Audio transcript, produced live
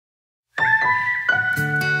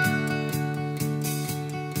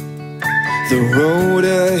The road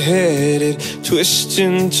ahead, it twists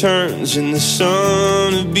and turns, and the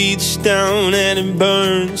sun, it beats down and it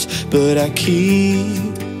burns. But I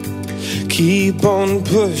keep on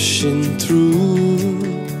pushing through.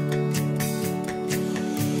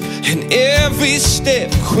 And every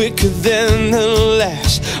step quicker than the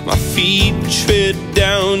last, my feet tread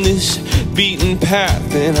down this beaten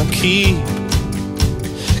path. And I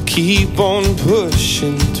keep on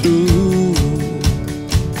pushing through.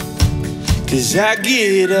 'Cause I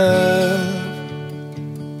get up,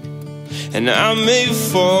 and I may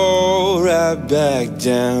fall right back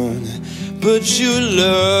down, but your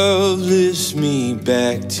love lifts me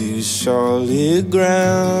back to solid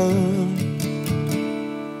ground.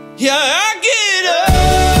 Yeah, I get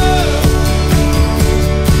up,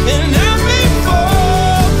 and I may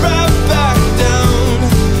fall right back down,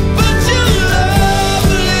 but your love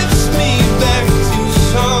lifts me back to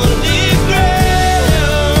solid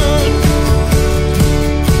ground.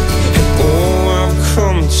 And oh, I've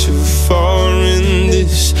come too far in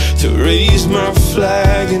this to raise my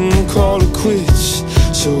flag and call it quits.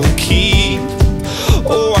 So I keep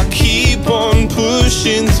on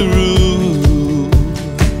pushing through.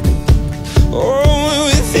 Oh,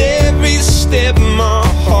 with every step my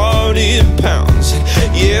heart it pounds.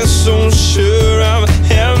 Yes, so sure I've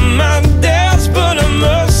had my doubts, but I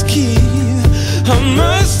must keep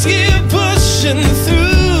pushing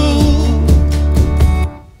through.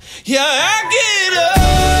 Yeah, I get up,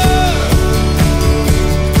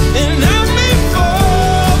 and I may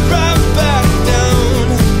fall right back down,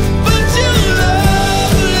 but your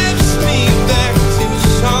love lifts me back to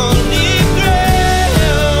solid ground.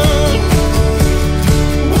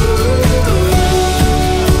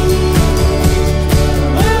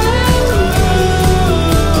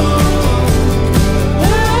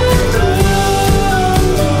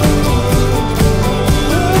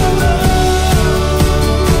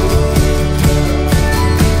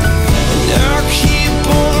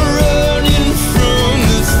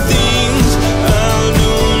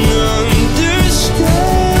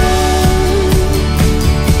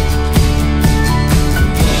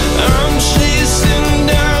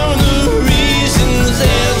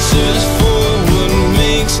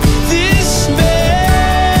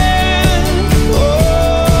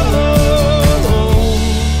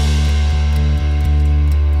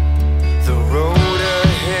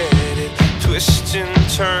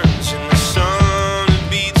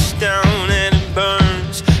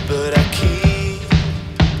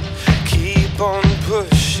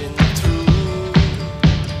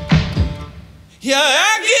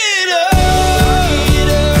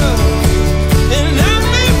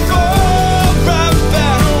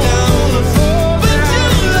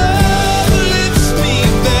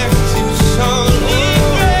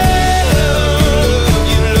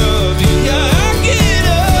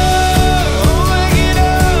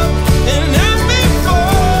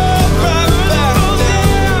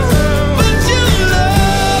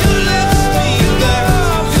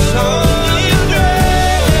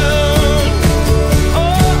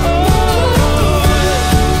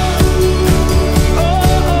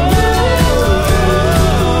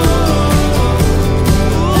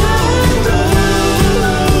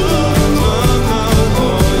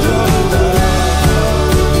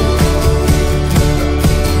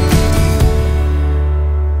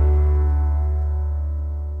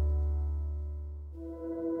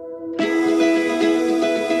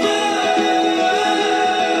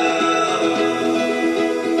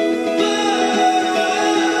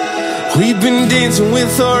 We've been dancing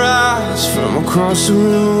with our eyes from across the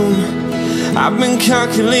room. I've been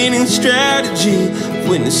calculating strategy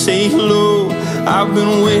when to say hello. I've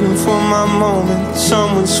been waiting for my moment.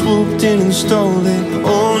 Someone swooped in and stole it.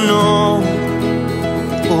 Oh no,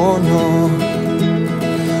 oh no.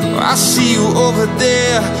 I see you over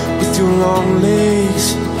there with your long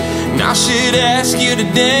legs, and I should ask you to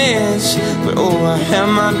dance, but oh, I have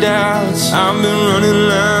my doubts. I've been running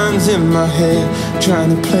lines in my head,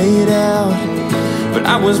 trying to play it out, but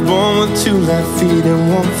I was born with 2 left feet and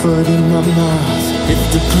 1 foot in my mouth. If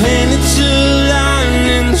the planets align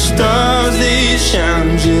and the stars, they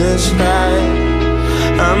shine just right,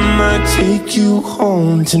 I might take you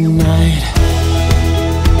home tonight.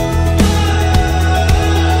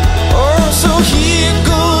 Oh, so here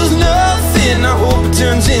goes nothing. I hope it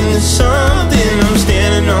turns into something. I'm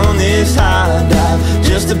standing on this high dive,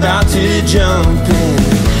 just about to jump in,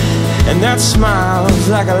 and that smile's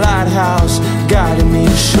like a lighthouse guiding me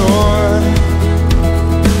ashore.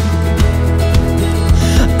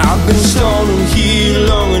 I've been stalling here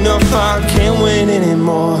long enough, I can't wait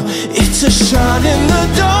anymore. It's a shot in the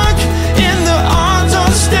dark, and the odds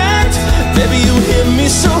are stacked. Bet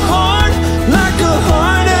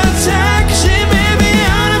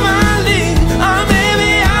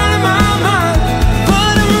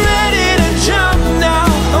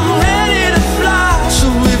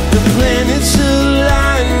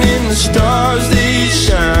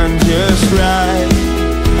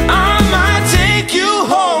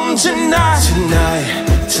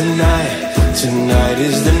Tonight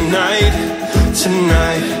is the night.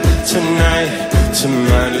 Tonight, tonight,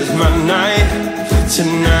 tonight is my night.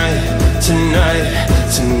 Tonight, tonight,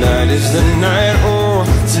 tonight is the night. Oh,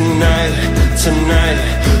 tonight, tonight,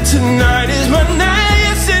 tonight is my night.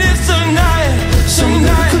 Yes, it is tonight.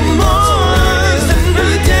 Tonight, come on,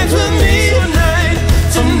 tonight, dance with me tonight.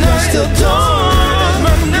 Tonight, still dawn,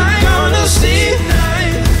 my night. Gonna see,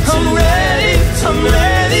 I'm ready, I'm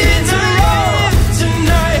ready to roll.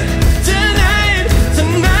 Tonight, tonight,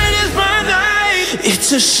 tonight is my night.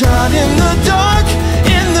 It's a shot in the dark,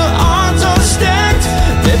 and the odds are stacked.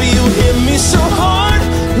 Baby, you hit me so hard,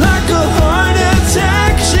 like a heart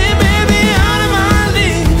attack. She made me out of my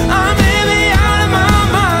league, I may be out of my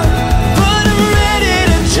mind, but I'm ready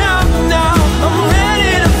to jump now, I'm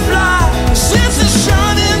ready to fly. Since the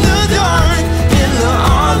shot in the dark, and the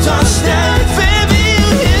odds are stacked. Baby, you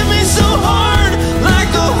hit me so hard,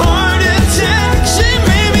 like a heart attack. She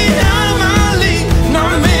made me out of my league, now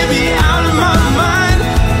I may be out of my mind,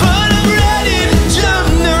 but I'm ready to jump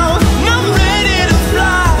now, I'm ready to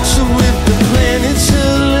fly. So if the planets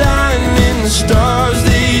align and the stars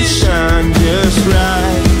they shine just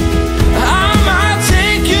right, I might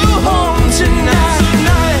take you home tonight.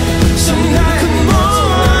 Tonight, tonight, come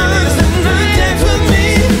on, tonight, dance with me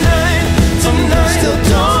tonight. Tonight, still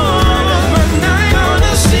dawn, my night,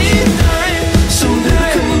 gonna see tonight.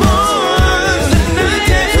 Tonight, come on, tonight,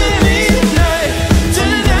 dance with me tonight.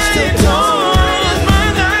 Tonight, still dawn, my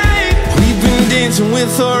night. We've been dancing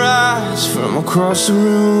with our eyes from across the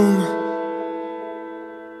room.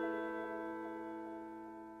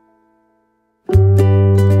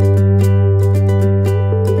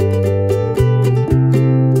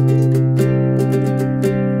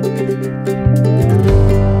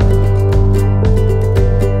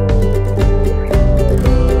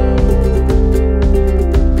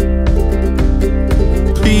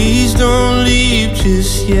 Please don't leave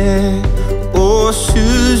just yet, oh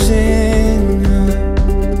Susanna.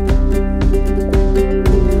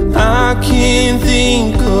 I can't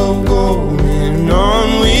think of going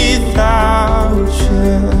on without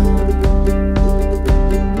you.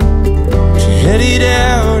 She headed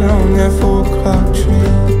out on that 4 o'clock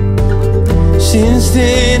train. Since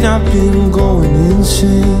then I've been going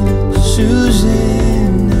insane,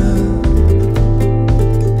 Susanna.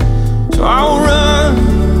 So I'll run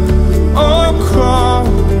or crawl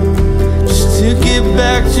just to get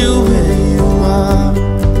back to where you are.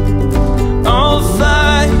 I'll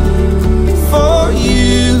fight for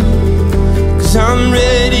you, 'cause I'm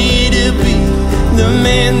ready to be the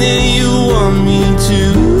man that you want me to